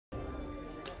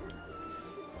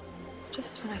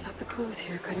Just when I thought the clothes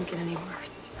here couldn't get any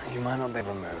worse. You might not be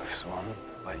able to move, Swan,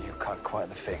 but you cut quite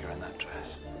the figure in that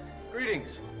dress.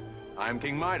 Greetings. I'm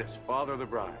King Midas, father of the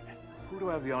bride. Who do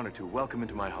I have the honor to welcome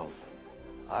into my home?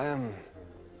 I'm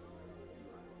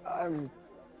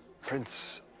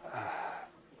Prince...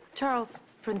 Charles,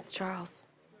 Prince Charles.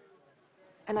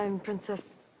 And I'm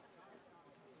Princess...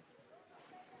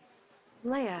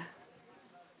 Leia.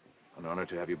 An honor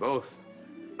to have you both.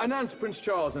 Announce Prince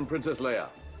Charles and Princess Leia.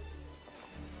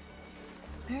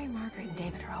 Mary Margaret and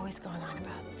David are always going on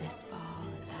about this ball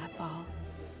and that ball.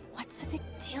 What's the big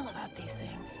deal about these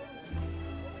things?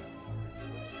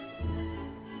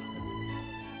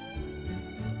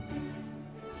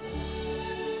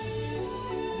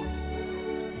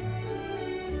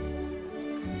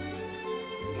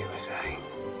 You were saying?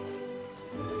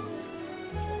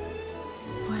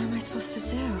 What am I supposed to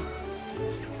do?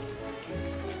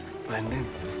 Blend in.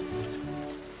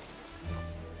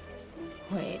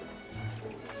 Wait.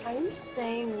 Are you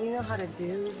saying you know how to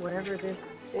do whatever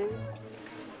this is?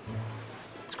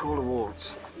 It's called a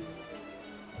waltz.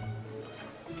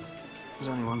 There's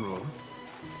only one rule.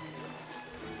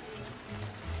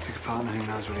 Pick a partner who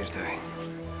knows what he's doing.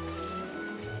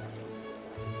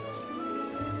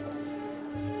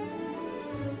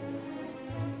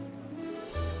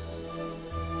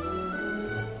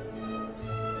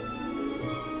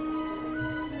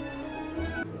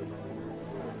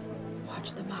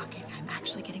 Watch the mocking. I'm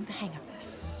actually getting the hang of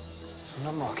this. I'm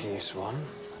not mocking you, Swan.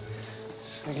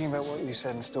 Just thinking about what you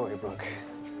said in Storybook.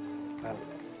 About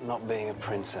not being a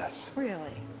princess.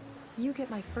 Really? You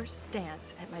get my first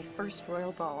dance at my first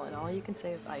royal ball, and all you can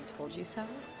say is, I told you so?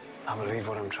 I believe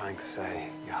what I'm trying to say,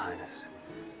 Your Highness,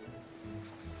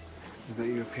 is that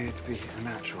you appear to be a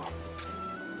natural.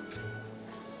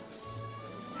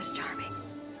 That's charming.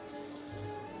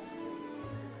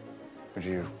 Would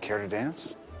you care to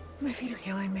dance? My feet are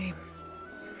killing me.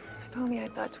 If only I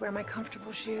thought to wear my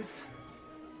comfortable shoes.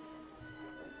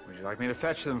 Would you like me to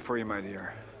fetch them for you, my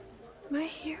dear? My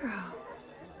hero.